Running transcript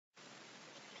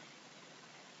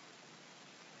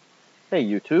Hey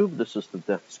YouTube, this is the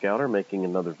Death Scouter making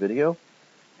another video,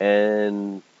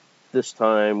 and this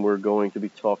time we're going to be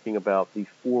talking about the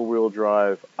four-wheel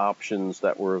drive options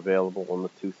that were available on the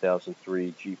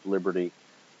 2003 Jeep Liberty,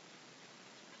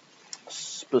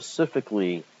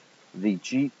 specifically the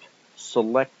Jeep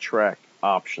Select Trac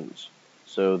options.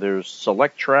 So there's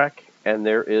Select Trac and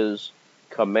there is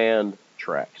Command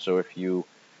Trac. So if you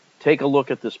take a look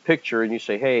at this picture and you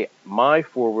say, hey, my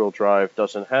four-wheel drive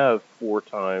doesn't have four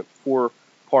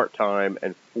part-time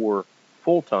and four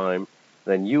full-time,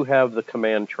 then you have the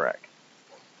Command Trac.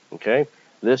 Okay,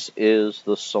 this is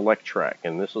the Select Trac,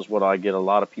 and this is what I get a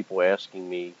lot of people asking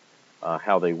me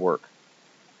how they work.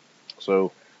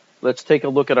 So let's take a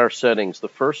look at our settings. The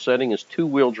first setting is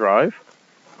two-wheel drive.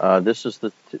 This is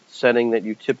the setting that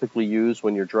you typically use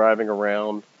when you're driving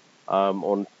around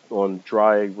on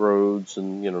dry roads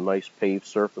and nice paved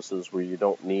surfaces where you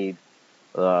don't need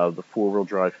the four-wheel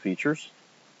drive features.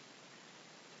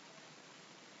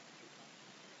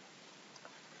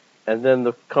 And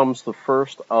then comes the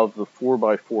first of the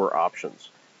 4x4 options.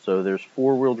 So there's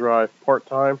four-wheel drive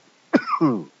part-time,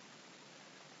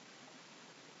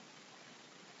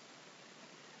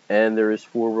 and there is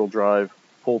four-wheel drive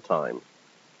full-time.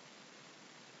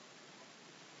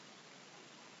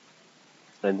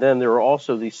 And then there are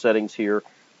also these settings here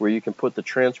where you can put the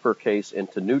transfer case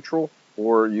into neutral,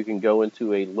 or you can go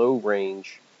into a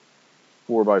low-range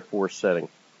 4x4 setting.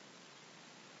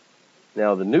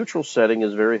 Now, the neutral setting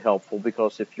is very helpful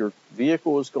because if your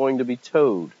vehicle is going to be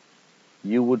towed,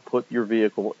 you would put your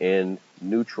vehicle in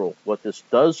neutral. What this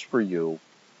does for you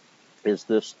is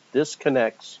this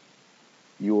disconnects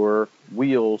your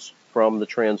wheels from the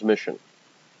transmission.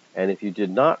 And if you did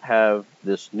not have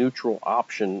this neutral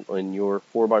option in your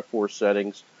 4x4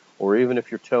 settings, or even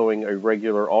if you're towing a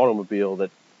regular automobile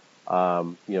that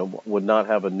would not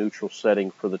have a neutral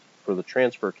setting for the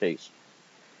transfer case,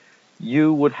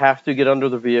 you would have to get under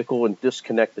the vehicle and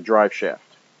disconnect the drive shaft.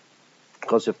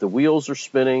 Because if the wheels are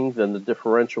spinning, then the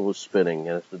differential is spinning.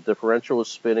 And if the differential is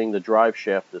spinning, the drive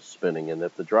shaft is spinning. And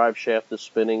if the drive shaft is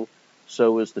spinning,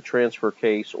 so is the transfer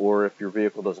case, or if your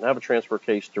vehicle doesn't have a transfer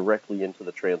case, directly into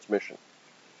the transmission.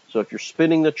 So if you're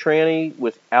spinning the tranny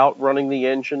without running the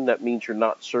engine, that means you're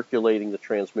not circulating the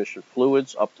transmission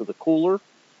fluids up to the cooler.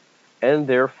 And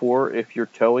therefore, if you're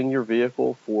towing your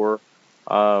vehicle for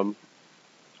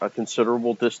a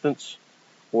considerable distance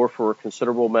or for a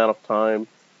considerable amount of time,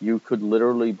 you could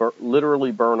literally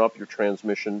burn up your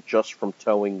transmission just from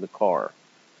towing the car.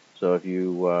 So if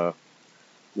you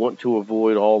want to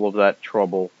avoid all of that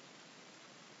trouble,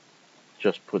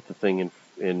 just put the thing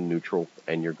in neutral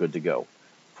and you're good to go.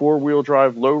 Four-wheel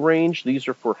drive low range, these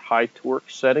are for high torque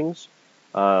settings,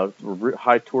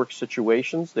 high torque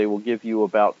situations. They will give you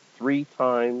about 3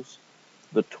 times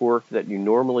the torque that you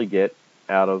normally get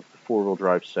out of the four-wheel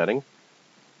drive setting.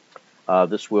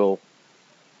 This will,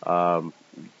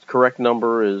 correct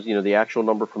number is, the actual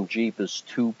number from Jeep is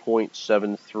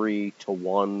 2.73 to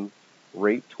 1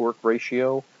 rate torque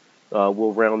ratio.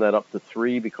 We'll round that up to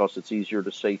 3 because it's easier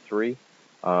to say 3.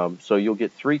 So you'll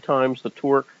get 3 times the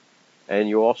torque, and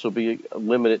you'll also be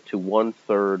limited to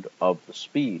 1/3 of the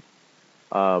speed.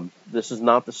 This is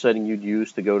not the setting you'd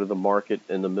use to go to the market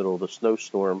in the middle of the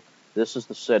snowstorm. This is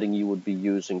the setting you would be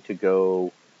using to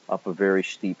go up a very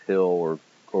steep hill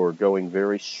or going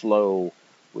very slow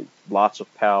with lots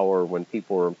of power when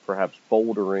people are perhaps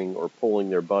bouldering or pulling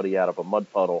their buddy out of a mud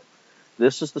puddle.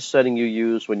 This is the setting you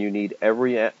use when you need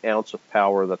every ounce of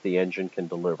power that the engine can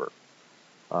deliver.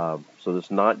 So this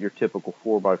is not your typical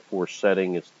 4x4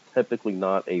 setting. It's typically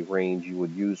not a range you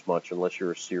would use much unless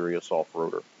you're a serious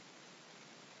off-roader.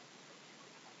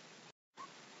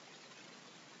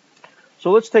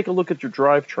 So let's take a look at your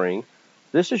drivetrain.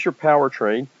 This is your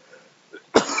powertrain.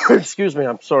 Excuse me,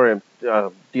 I'm sorry.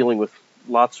 I'm dealing with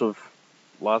lots of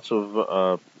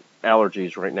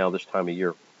allergies right now this time of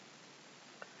year.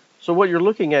 So what you're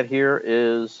looking at here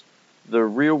is the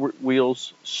rear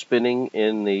wheels spinning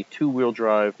in the two-wheel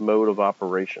drive mode of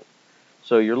operation.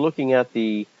 So you're looking at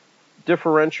the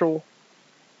differential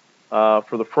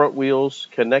for the front wheels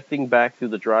connecting back through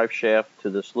the drive shaft to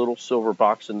this little silver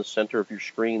box in the center of your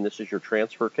screen. This is your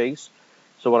transfer case.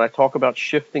 So when I talk about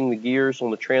shifting the gears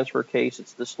on the transfer case,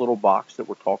 it's this little box that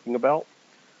we're talking about.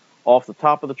 Off the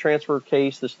top of the transfer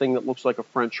case, this thing that looks like a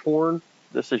French horn,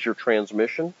 this is your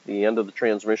transmission. The end of the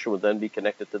transmission would then be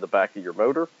connected to the back of your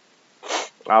motor.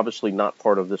 Obviously not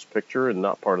part of this picture and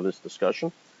not part of this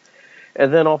discussion.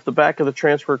 And then off the back of the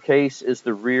transfer case is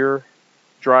the rear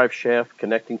drive shaft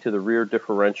connecting to the rear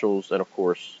differentials and, of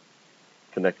course,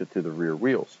 connected to the rear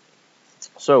wheels.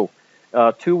 So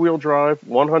Two-wheel drive,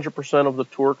 100% of the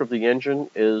torque of the engine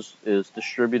is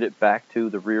distributed back to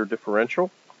the rear differential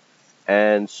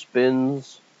and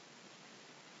spins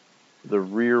the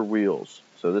rear wheels.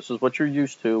 So this is what you're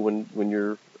used to when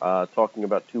you're talking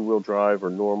about two-wheel drive or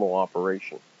normal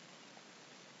operation.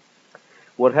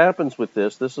 What happens with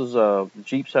this is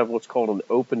Jeeps have what's called an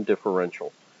open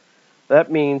differential.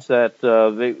 That means that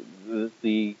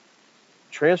the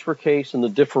transfer case and the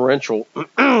differential,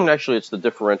 actually it's the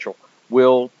differential,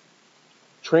 will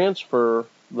transfer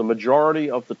the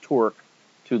majority of the torque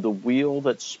to the wheel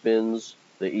that spins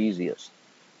the easiest.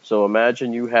 So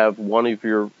imagine you have one of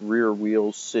your rear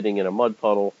wheels sitting in a mud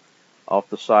puddle off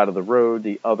the side of the road,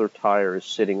 the other tire is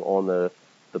sitting on the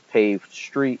paved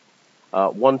street.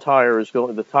 One tire is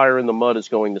going, the tire in the mud is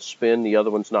going to spin, the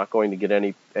other one's not going to get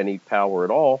any power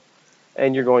at all,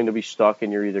 and you're going to be stuck,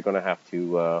 and you're either going to have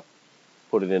to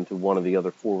put it into one of the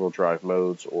other four-wheel drive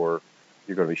modes, or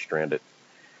you're going to be stranded.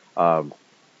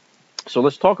 So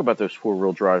let's talk about those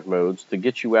four-wheel drive modes to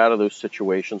get you out of those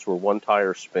situations where one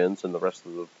tire spins and the rest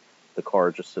of the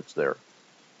car just sits there.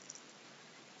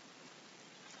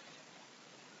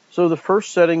 So the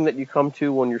first setting that you come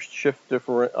to on your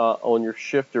on your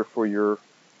shifter for your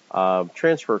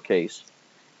transfer case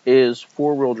is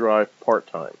four-wheel drive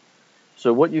part-time.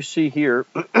 So what you see here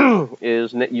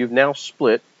is that you've now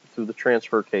split through the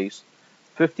transfer case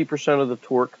 50% of the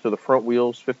torque to the front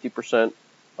wheels, 50%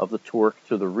 of the torque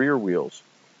to the rear wheels.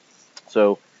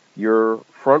 So your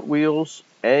front wheels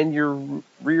and your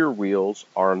rear wheels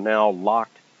are now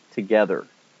locked together.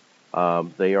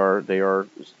 They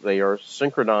are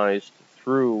synchronized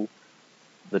through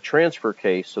the transfer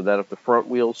case so that if the front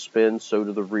wheels spin, so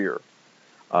do the rear.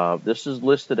 This is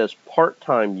listed as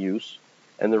part-time use,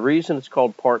 and the reason it's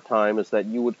called part-time is that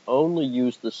you would only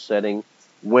use this setting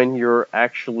when you're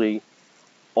actually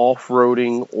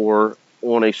off-roading or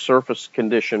on a surface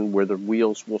condition where the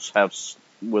wheels will have,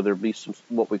 where there be some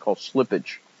what we call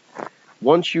slippage.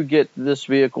 Once you get this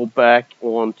vehicle back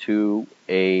onto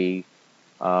a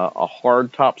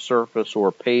hard top surface or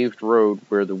a paved road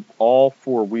where all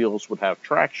four wheels would have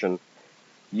traction,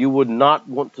 you would not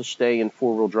want to stay in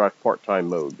four-wheel drive part-time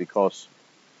mode because,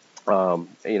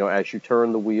 as you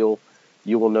turn the wheel,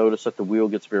 you will notice that the wheel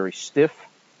gets very stiff.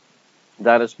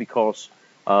 That is because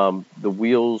the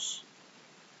wheels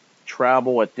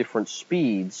travel at different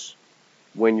speeds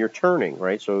when you're turning,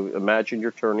 right? So imagine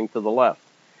you're turning to the left.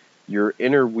 Your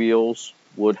inner wheels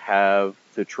would have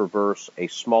to traverse a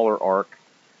smaller arc.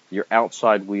 Your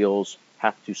outside wheels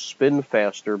have to spin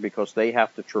faster because they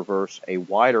have to traverse a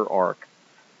wider arc.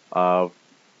 And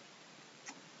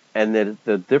then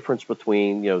the difference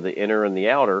between the inner and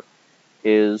the outer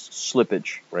is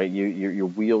slippage, right? Your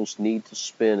wheels need to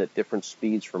spin at different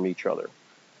speeds from each other.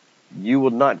 You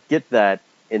will not get that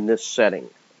in this setting.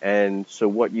 And so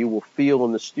what you will feel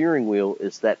in the steering wheel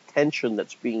is that tension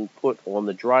that's being put on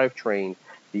the drivetrain,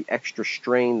 the extra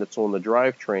strain that's on the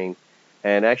drivetrain.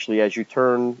 And actually, as you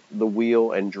turn the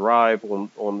wheel and drive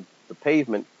on the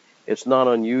pavement, it's not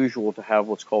unusual to have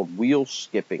what's called wheel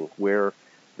skipping, where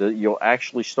you'll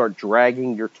actually start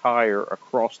dragging your tire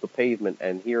across the pavement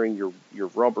and hearing your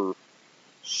rubber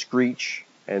screech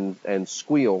and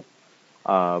squeal,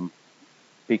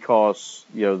 because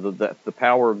the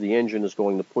power of the engine is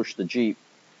going to push the Jeep,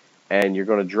 and you're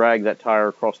going to drag that tire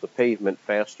across the pavement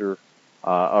faster,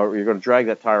 or you're going to drag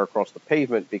that tire across the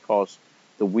pavement because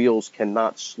the wheels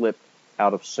cannot slip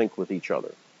out of sync with each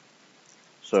other.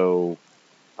 So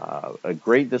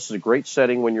this is a great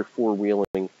setting when you're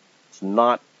four-wheeling. It's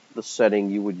not the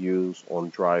setting you would use on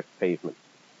dry pavement.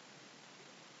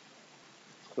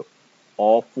 So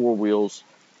all four wheels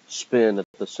spin at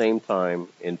the same time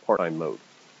in part-time mode.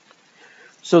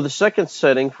 So the second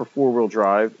setting for four-wheel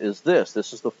drive is this.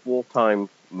 This is the full-time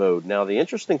mode. Now the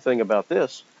interesting thing about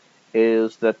this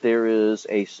is that there is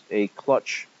a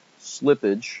clutch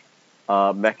slippage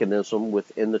mechanism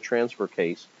within the transfer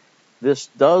case. This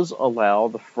does allow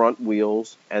the front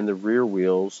wheels and the rear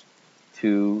wheels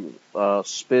to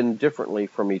spin differently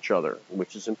from each other,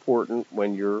 which is important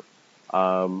when you're,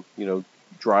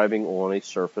 driving on a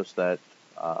surface that,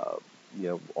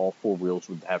 all four wheels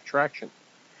would have traction.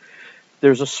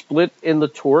 There's a split in the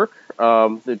torque.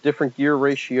 The different gear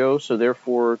ratios, so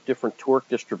therefore different torque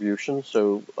distribution.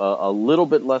 So a little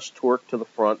bit less torque to the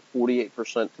front,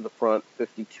 48% to the front,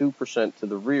 52% to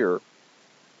the rear.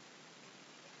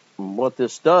 And what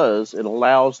this does, it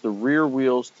allows the rear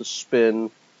wheels to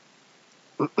spin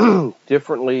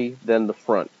differently than the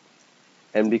front.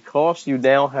 And because you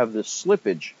now have this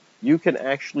slippage, you can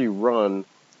actually run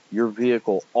your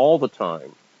vehicle all the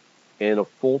time in a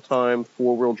full-time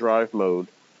four-wheel drive mode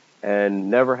and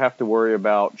never have to worry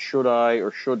about should I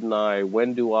or shouldn't I,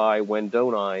 when do I, when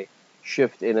don't I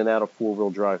shift in and out of four-wheel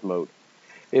drive mode.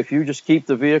 If you just keep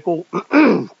the vehicle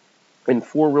in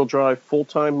four-wheel drive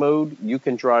full-time mode, you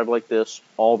can drive like this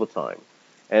all the time.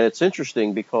 And it's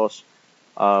interesting because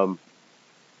um,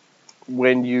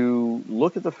 when you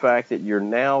look at the fact that you're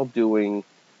now doing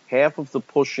half of the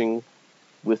pushing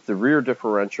with the rear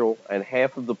differential and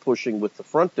half of the pushing with the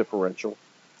front differential,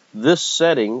 this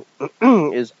setting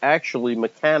is actually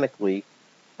mechanically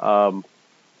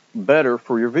better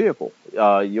for your vehicle.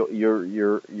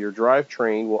 Your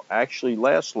drivetrain will actually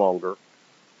last longer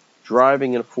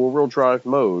driving in four-wheel drive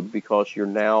mode because you're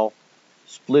now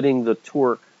splitting the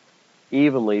torque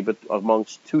evenly but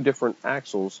amongst two different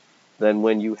axles than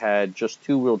when you had just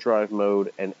two-wheel drive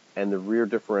mode and the rear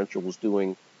differential was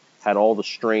had all the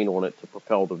strain on it to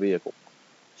propel the vehicle.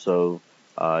 So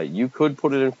you could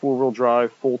put it in four-wheel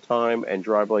drive full-time and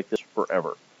drive like this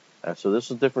forever. So this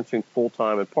is the difference between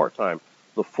full-time and part-time.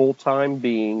 The full-time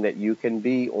being that you can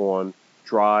be on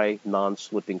dry,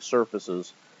 non-slipping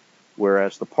surfaces,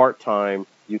 whereas the part-time,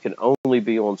 you can only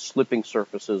be on slipping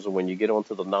surfaces, and when you get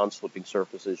onto the non-slipping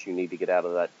surfaces, you need to get out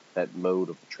of that mode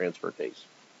of the transfer case.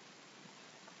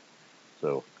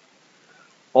 So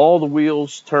all the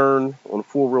wheels turn on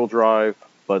four-wheel drive,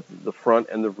 but the front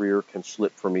and the rear can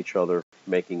slip from each other,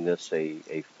 making this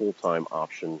a full-time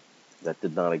option that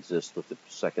did not exist with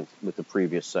the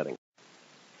previous setting.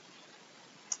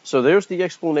 So there's the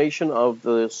explanation of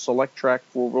the Select Trac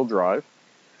four-wheel drive.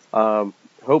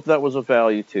 Hope that was of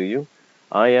value to you.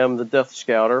 I am the Death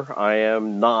Scouter. I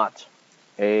am not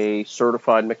a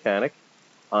certified mechanic.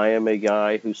 I am a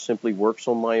guy who simply works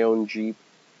on my own Jeep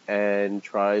and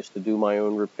tries to do my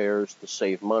own repairs to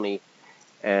save money.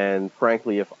 And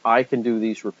frankly, if I can do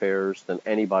these repairs, then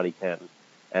anybody can.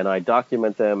 And I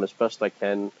document them as best I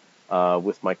can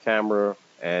with my camera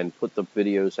and put the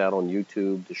videos out on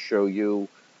YouTube to show you,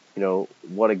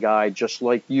 what a guy just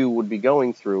like you would be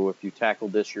going through if you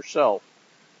tackled this yourself.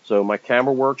 So my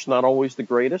camera work's not always the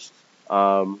greatest,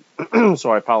 so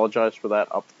I apologize for that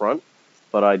up front.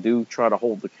 But I do try to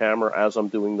hold the camera as I'm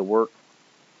doing the work.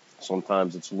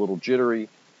 Sometimes it's a little jittery.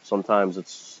 Sometimes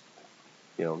it's,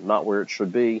 not where it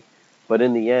should be. But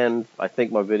in the end, I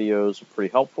think my videos are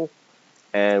pretty helpful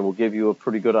and will give you a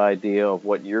pretty good idea of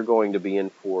what you're going to be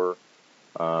in for,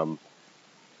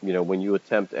 when you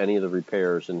attempt any of the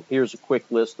repairs. And here's a quick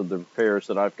list of the repairs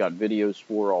that I've got videos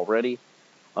for already.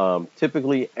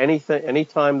 Typically,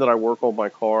 anytime that I work on my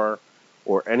car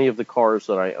or any of the cars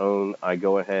that I own, I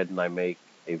go ahead and I make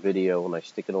a video and I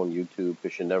stick it on YouTube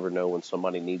because you never know when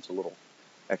somebody needs a little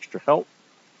extra help.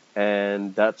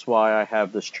 And that's why I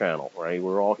have this channel, right?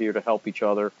 We're all here to help each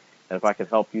other. And if I can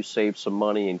help you save some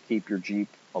money and keep your Jeep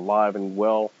alive and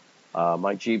well,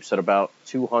 my Jeep's at about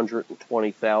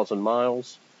 220,000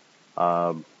 miles.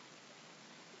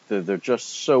 They're just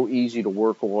so easy to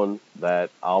work on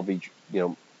that I'll be,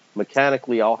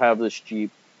 mechanically I'll have this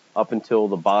Jeep up until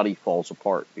the body falls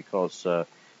apart because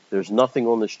there's nothing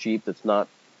on this Jeep that's not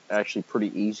actually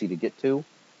pretty easy to get to,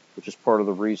 which is part of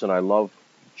the reason I love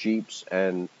Jeeps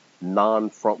and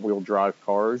non-front wheel drive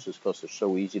cars is because they're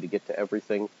so easy to get to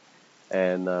everything.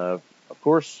 And of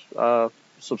course,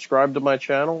 subscribe to my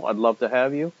channel. I'd love to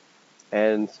have you.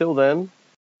 And until then,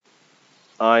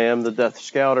 I am the Death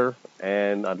Scouter,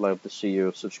 and I'd love to see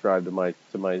you subscribe to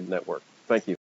my network. Thank you.